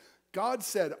said. God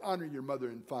said, honor your mother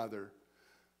and father.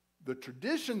 The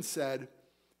tradition said,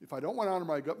 if I don't want to honor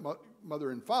my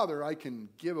mother and father, I can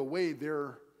give away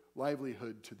their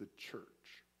livelihood to the church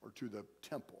or to the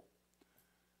temple.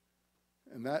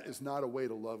 And that is not a way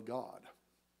to love God.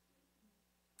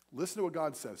 Listen to what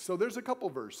God says. So there's a couple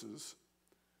verses.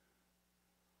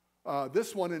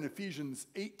 This one in Ephesians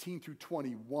 18 through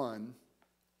 21.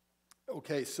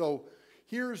 Okay, so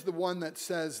here's the one that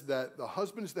says that the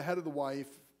husband is the head of the wife,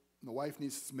 and the wife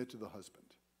needs to submit to the husband.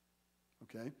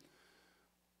 Okay?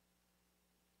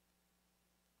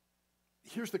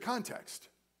 Here's the context.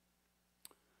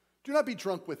 Do not be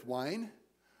drunk with wine,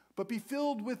 but be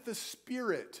filled with the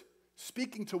Spirit,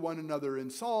 speaking to one another in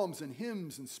psalms and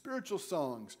hymns and spiritual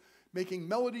songs, making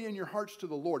melody in your hearts to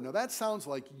the Lord. Now that sounds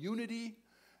like unity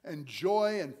and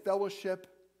joy and fellowship.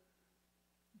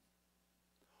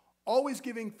 Always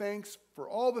giving thanks for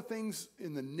all the things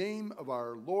in the name of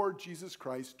our Lord Jesus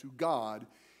Christ to God,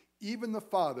 even the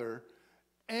Father,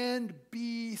 and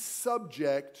be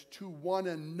subject to one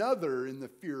another in the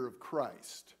fear of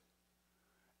Christ.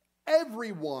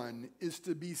 Everyone is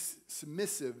to be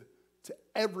submissive to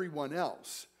everyone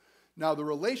else. Now, the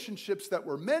relationships that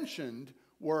were mentioned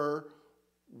were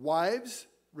wives,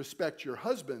 respect your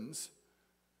husbands.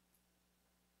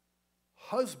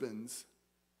 Husbands,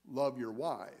 love your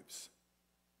wives.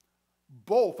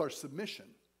 Both are submission.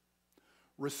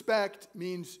 Respect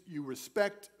means you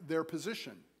respect their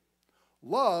position.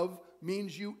 Love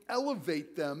means you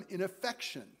elevate them in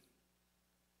affection.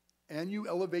 And you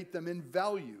elevate them in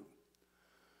value.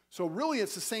 So really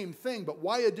it's the same thing, but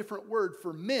why a different word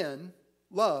for men,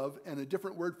 love, and a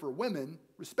different word for women,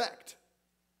 respect?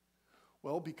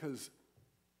 Well, because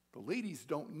the ladies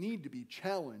don't need to be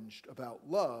challenged about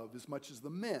love as much as the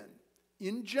men.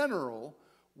 In general,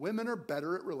 women are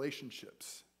better at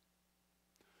relationships.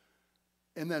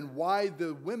 And then why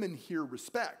the women here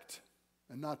respect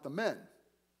and not the men?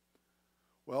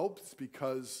 Well, it's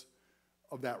because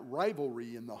of that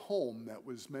rivalry in the home that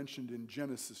was mentioned in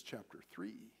Genesis chapter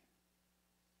 3.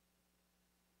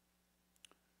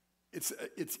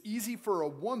 It's easy for a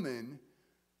woman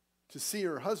to see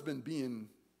her husband being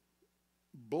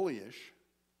bullyish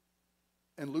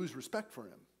and lose respect for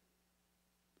him.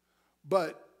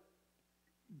 But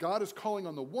God is calling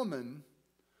on the woman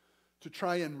to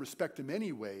try and respect him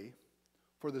anyway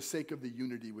for the sake of the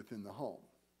unity within the home,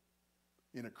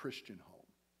 in a Christian home.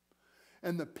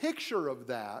 And the picture of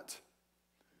that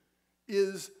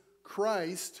is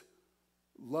Christ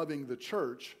loving the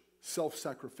church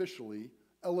self-sacrificially,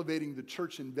 elevating the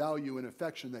church in value and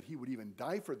affection that he would even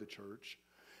die for the church,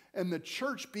 and the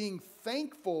church being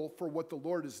thankful for what the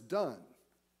Lord has done.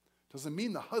 Doesn't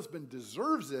mean the husband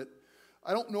deserves it.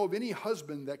 I don't know of any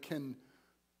husband that can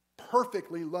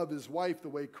perfectly love his wife the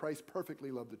way Christ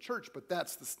perfectly loved the church, but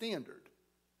that's the standard.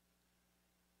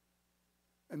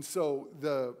 And so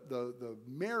the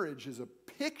marriage is a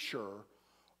picture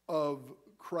of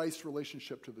Christ's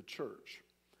relationship to the church.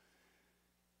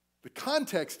 The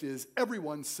context is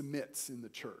everyone submits in the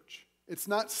church. It's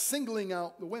not singling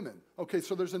out the women. Okay,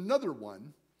 so there's another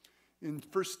one. In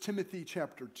 1 Timothy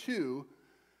chapter 2,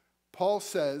 Paul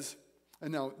says,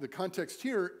 and now the context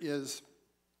here is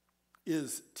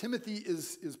Timothy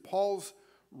is Paul's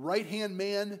right-hand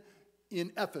man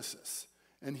in Ephesus.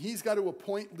 And he's got to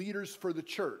appoint leaders for the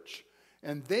church.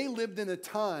 And they lived in a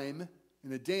time,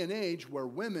 in a day and age, where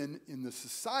women in the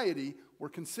society were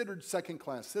considered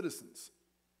second-class citizens.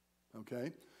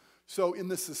 Okay? So in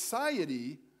the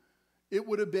society, it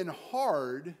would have been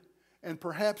hard and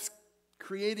perhaps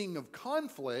creating of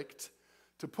conflict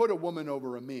to put a woman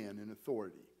over a man in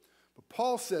authority. But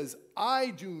Paul says, I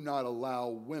do not allow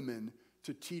women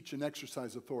to teach and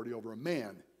exercise authority over a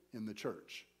man in the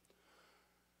church.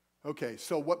 Okay,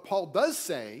 so what Paul does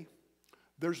say,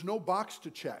 there's no box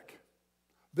to check.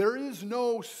 There is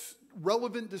no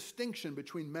relevant distinction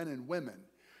between men and women.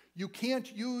 You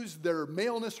can't use their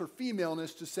maleness or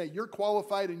femaleness to say you're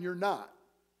qualified and you're not.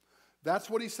 That's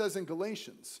what he says in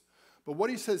Galatians. But what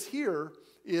he says here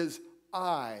is,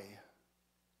 I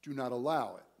do not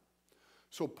allow it.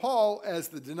 So Paul, as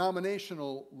the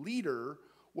denominational leader,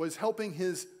 was helping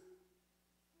his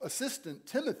assistant,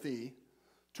 Timothy,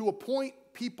 to appoint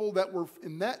people that were,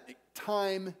 in that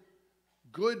time,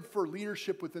 good for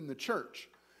leadership within the church.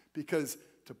 Because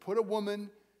to put a woman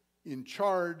in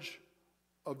charge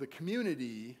of the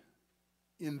community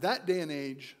in that day and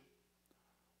age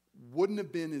wouldn't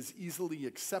have been as easily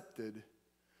accepted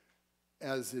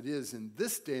as it is in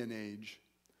this day and age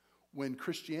when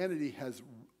Christianity has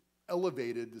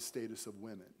elevated the status of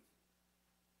women.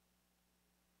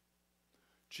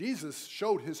 Jesus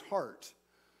showed his heart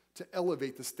to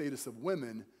elevate the status of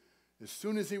women. As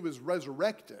soon as he was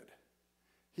resurrected,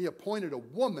 he appointed a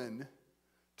woman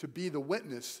to be the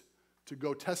witness to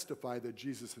go testify that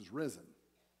Jesus has risen.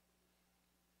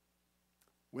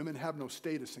 Women have no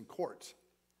status in court.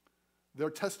 Their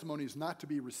testimony is not to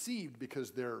be received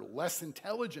because they're less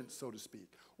intelligent, so to speak,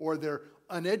 or they're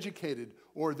uneducated,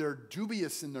 or they're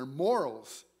dubious in their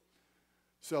morals.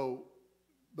 So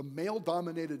the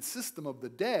male-dominated system of the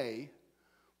day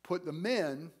put the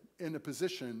men in a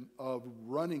position of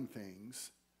running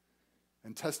things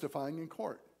and testifying in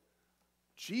court.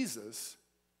 Jesus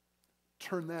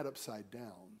turned that upside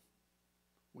down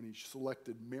when he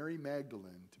selected Mary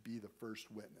Magdalene to be the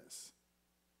first witness.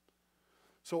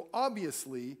 So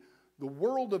obviously, the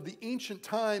world of the ancient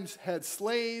times had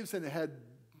slaves and it had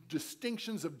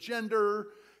distinctions of gender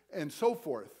and so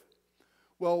forth.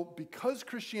 Well, because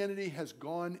Christianity has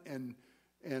gone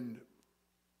and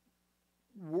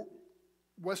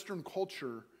Western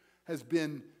culture has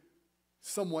been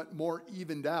somewhat more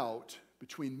evened out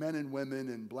between men and women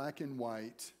and black and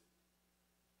white,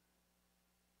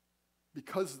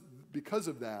 because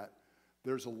of that,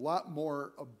 there's a lot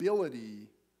more ability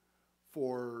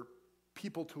for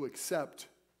people to accept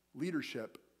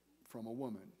leadership from a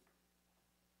woman.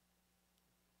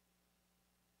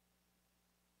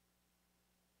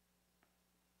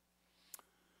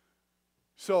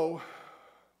 So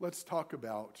let's talk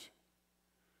about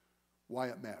why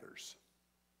it matters.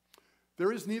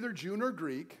 There is neither Jew nor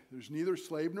Greek. There's neither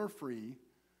slave nor free.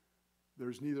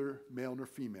 There's neither male nor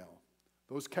female.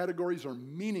 Those categories are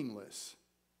meaningless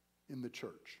in the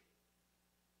church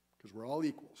because we're all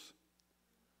equals.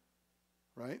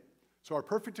 Right? So our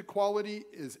perfect equality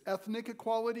is ethnic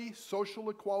equality, social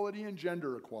equality, and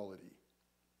gender equality.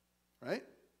 Right?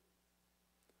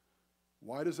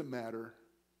 Why does it matter?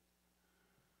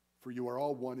 For you are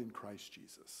all one in Christ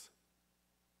Jesus.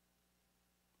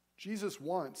 Jesus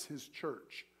wants his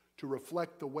church to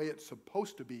reflect the way it's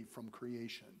supposed to be from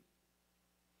creation,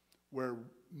 where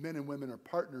men and women are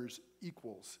partners,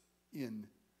 equals in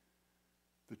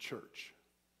the church.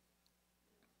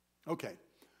 Okay.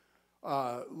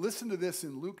 Listen to this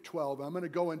in Luke 12. I'm going to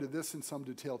go into this in some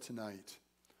detail tonight.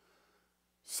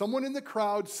 Someone in the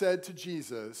crowd said to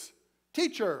Jesus,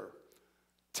 "Teacher,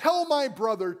 tell my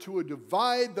brother to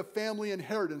divide the family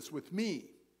inheritance with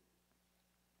me."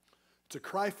 It's a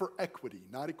cry for equity,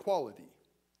 not equality.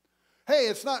 Hey,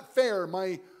 it's not fair.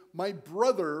 My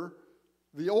brother,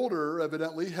 the older,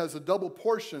 evidently, has a double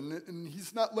portion, and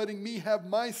he's not letting me have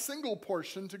my single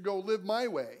portion to go live my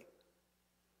way.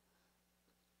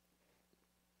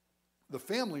 The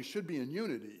family should be in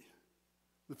unity.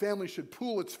 The family should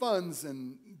pool its funds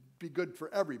and be good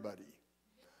for everybody.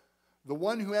 The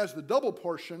one who has the double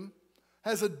portion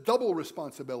has a double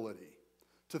responsibility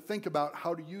to think about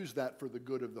how to use that for the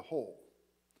good of the whole.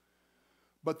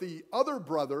 But the other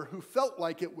brother, who felt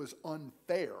like it was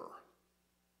unfair,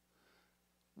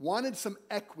 wanted some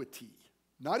equity,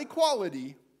 not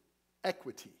equality,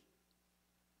 equity.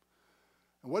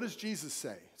 And what does Jesus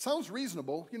say? It sounds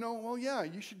reasonable. Well, yeah,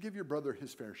 you should give your brother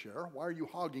his fair share. Why are you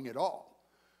hogging it all?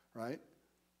 Right?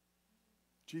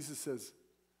 Jesus says,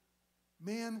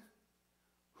 man,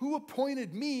 who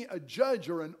appointed me a judge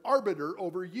or an arbiter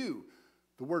over you?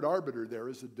 The word arbiter there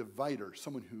is a divider,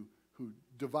 someone who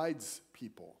divides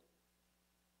people.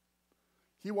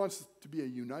 He wants to be a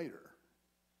uniter.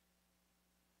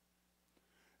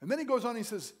 And then he goes on, he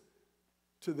says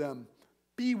to them,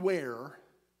 beware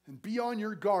and be on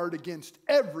your guard against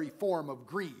every form of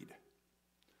greed.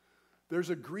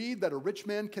 There's a greed that a rich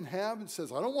man can have and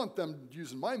says, I don't want them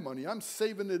using my money. I'm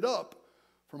saving it up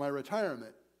for my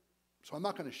retirement, so I'm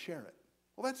not going to share it.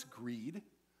 Well, that's greed.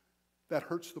 That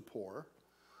hurts the poor.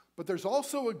 But there's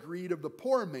also a greed of the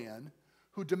poor man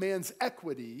who demands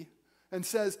equity and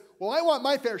says, well, I want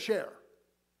my fair share.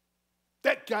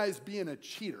 That guy's being a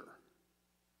cheater.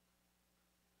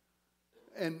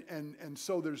 And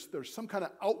so there's some kind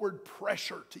of outward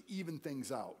pressure to even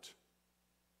things out.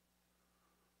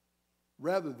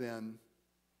 Rather than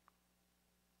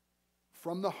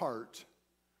from the heart,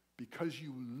 because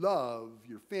you love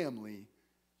your family,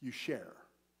 you share.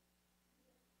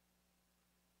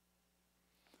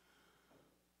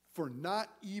 For not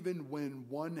even when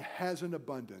one has an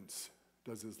abundance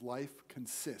does his life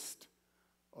consist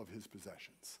of his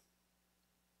possessions.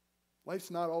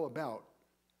 Life's not all about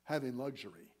having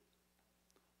luxury.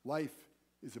 Life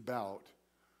is about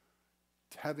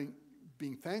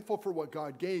being thankful for what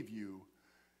God gave you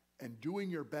and doing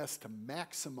your best to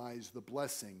maximize the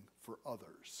blessing for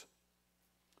others.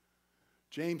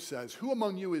 James says, who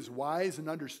among you is wise and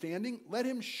understanding? Let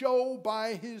him show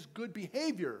by his good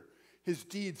behavior his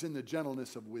deeds in the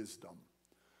gentleness of wisdom.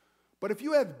 But if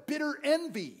you have bitter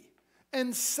envy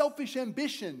and selfish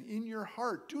ambition in your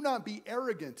heart, do not be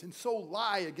arrogant and so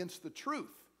lie against the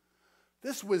truth.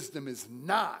 This wisdom is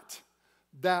not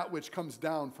that which comes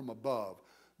down from above.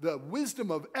 The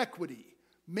wisdom of equity,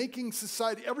 making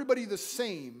society, everybody the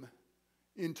same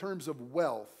in terms of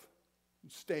wealth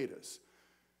and status.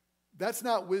 That's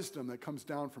not wisdom that comes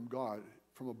down from God,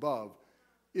 from above.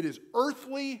 It is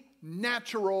earthly,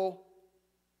 natural,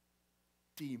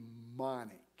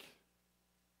 demonic.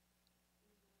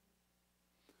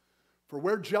 For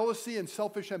where jealousy and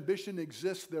selfish ambition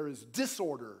exist, there is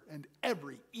disorder and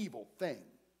every evil thing.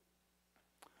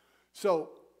 So,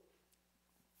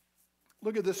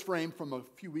 look at this frame from a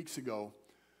few weeks ago.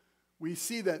 We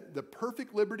see that the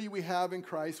perfect liberty we have in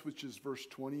Christ, which is verse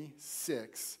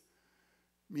 26,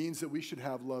 means that we should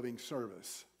have loving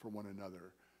service for one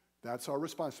another. That's our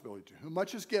responsibility. To whom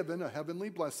much is given, a heavenly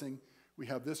blessing, we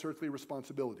have this earthly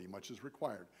responsibility. Much is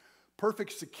required.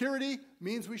 Perfect security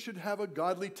means we should have a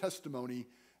godly testimony,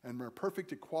 and our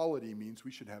perfect equality means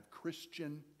we should have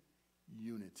Christian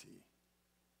unity.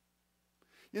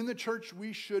 In the church,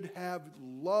 we should have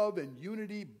love and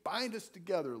unity. Bind us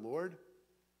together, Lord.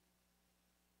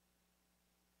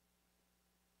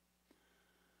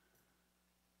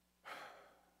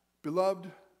 Beloved,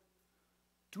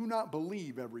 do not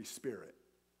believe every spirit.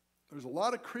 There's a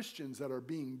lot of Christians that are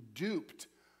being duped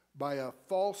by a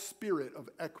false spirit of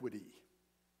equity,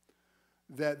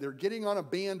 that they're getting on a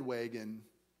bandwagon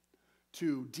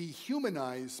to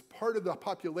dehumanize part of the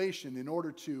population in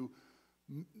order to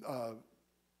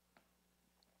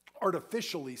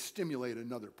artificially stimulate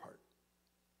another part.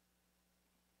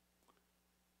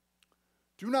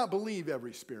 Do not believe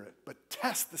every spirit, but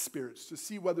test the spirits to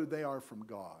see whether they are from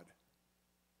God.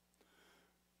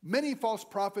 Many false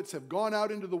prophets have gone out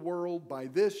into the world. By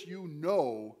this you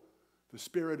know the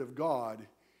Spirit of God,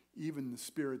 even the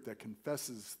spirit that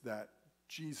confesses that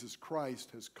Jesus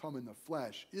Christ has come in the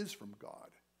flesh, is from God.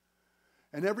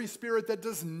 And every spirit that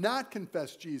does not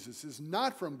confess Jesus is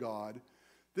not from God.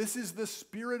 This is the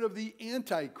spirit of the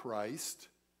Antichrist,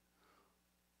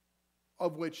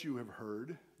 of which you have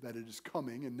heard that it is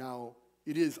coming, and now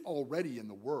it is already in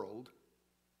the world.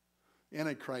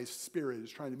 Antichrist's spirit is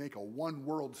trying to make a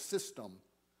one-world system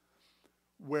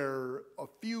where a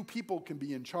few people can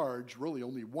be in charge, really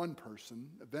only one person,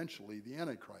 eventually the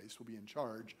Antichrist will be in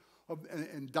charge of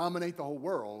and dominate the whole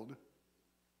world.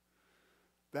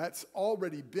 That's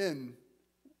already been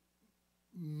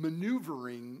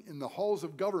maneuvering in the halls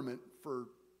of government for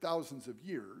thousands of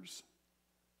years.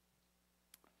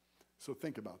 So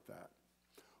think about that.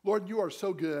 Lord, you are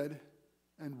so good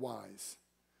and wise.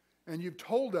 And you've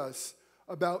told us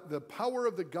about the power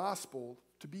of the gospel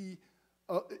to be,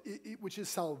 which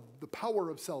is the power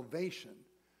of salvation.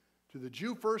 to the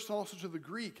Jew first and also to the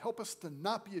Greek. Help us to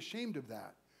not be ashamed of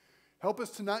that. Help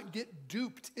us to not get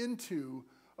duped into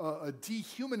a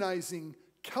dehumanizing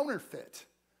counterfeit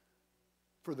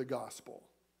for the gospel,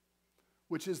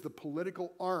 which is the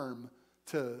political arm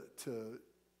to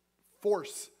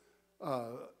force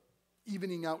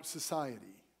evening out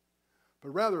society. But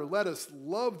rather, let us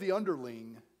love the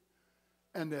underling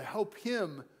and to help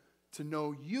him to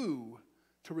know you,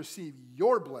 to receive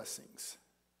your blessings.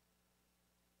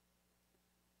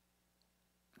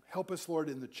 Help us, Lord,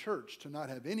 in the church to not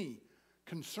have any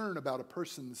concern about a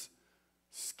person's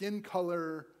skin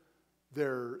color,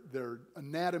 their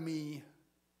anatomy,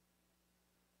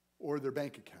 or their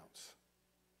bank accounts,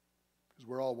 because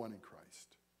we're all one in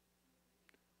Christ.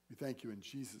 We thank you in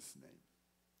Jesus' name.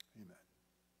 Amen.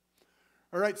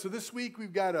 All right, so this week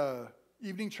we've got a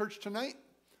evening church tonight,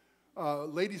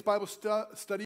 ladies' Bible study.